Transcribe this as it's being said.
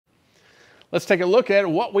Let's take a look at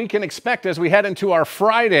what we can expect as we head into our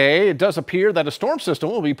Friday. It does appear that a storm system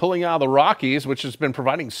will be pulling out of the Rockies, which has been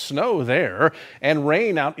providing snow there, and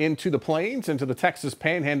rain out into the plains, into the Texas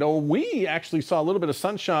Panhandle. We actually saw a little bit of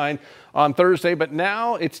sunshine on Thursday, but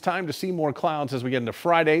now it's time to see more clouds as we get into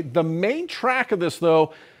Friday. The main track of this,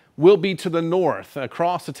 though, will be to the north,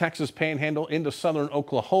 across the Texas Panhandle into southern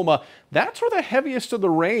Oklahoma. That's where the heaviest of the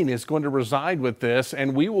rain is going to reside with this,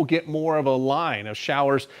 and we will get more of a line of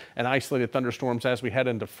showers and isolated thunderstorms as we head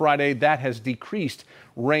into Friday. That has decreased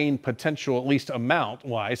rain potential, at least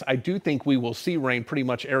amount-wise. I do think we will see rain pretty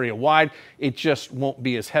much area-wide. It just won't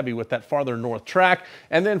be as heavy with that farther north track.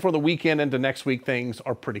 And then for the weekend into next week, things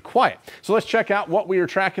are pretty quiet. So let's check out what we are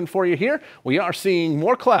tracking for you here. We are seeing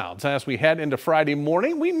more clouds as we head into Friday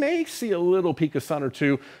morning. We may see a little peak of sun or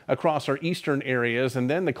two across our eastern areas, and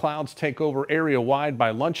then the clouds take over area-wide by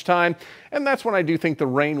lunchtime. And that's when I do think the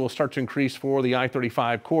rain will start to increase for the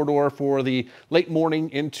I-35 corridor for the late morning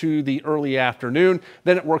into the early afternoon.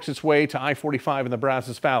 Then it works its way to I-45 in the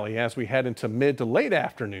Brazos Valley as we head into mid to late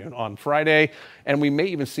afternoon on Friday. And we may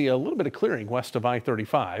even see a little bit of clearing west of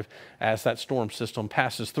I-35 as that storm system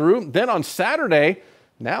passes through. Then on Saturday,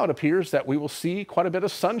 now it appears that we will see quite a bit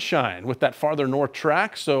of sunshine with that farther north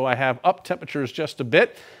track. So I have up temperatures just a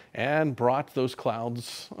bit and brought those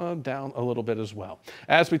clouds down a little bit as well.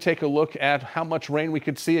 As we take a look at how much rain we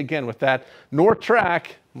could see again with that north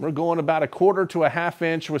track, we're going about 1/4 to 1/2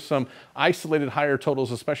 inch with some isolated higher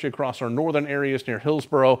totals, especially across our northern areas near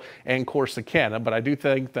Hillsboro and Corsicana. But I do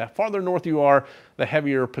think the farther north you are, the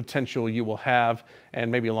heavier potential you will have,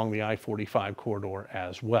 and maybe along the I-45 corridor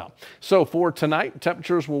as well. So for tonight,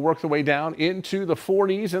 temperatures will work their way down into the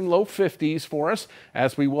 40s and low 50s for us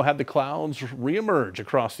as we will have the clouds reemerge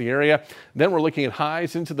across the area. Then we're looking at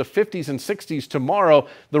highs into the 50s and 60s tomorrow.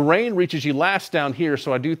 The rain reaches you last down here,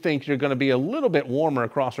 so I do think you're going to be a little bit warmer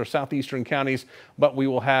across our southeastern counties, but we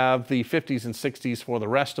will have the 50s and 60s for the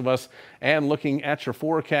rest of us. And looking at your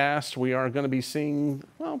forecast, we are going to be seeing,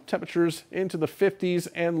 well, temperatures into the 50s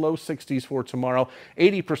and low 60s for tomorrow.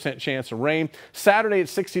 80% chance of rain. Saturday at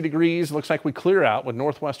 60 degrees. Looks like we clear out with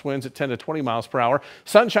northwest winds at 10 to 20 miles per hour.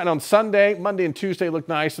 Sunshine on Sunday. Monday and Tuesday look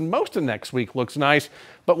nice, and most of next week looks nice,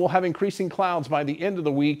 but we'll have increasing clouds by the end of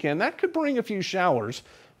the week, and that could bring a few showers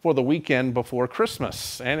for the weekend before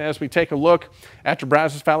Christmas. And as we take a look at your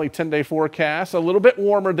Brazos Valley 10-day forecast, a little bit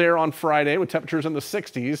warmer there on Friday with temperatures in the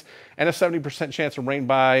 60s and a 70% chance of rain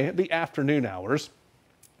by the afternoon hours.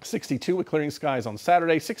 62 with clearing skies on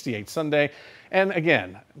Saturday, 68 Sunday. And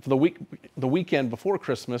again, for the weekend before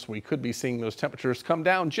Christmas, we could be seeing those temperatures come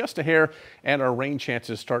down just a hair and our rain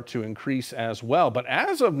chances start to increase as well. But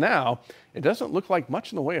as of now, it doesn't look like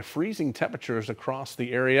much in the way of freezing temperatures across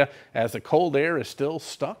the area as the cold air is still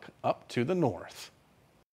stuck up to the north.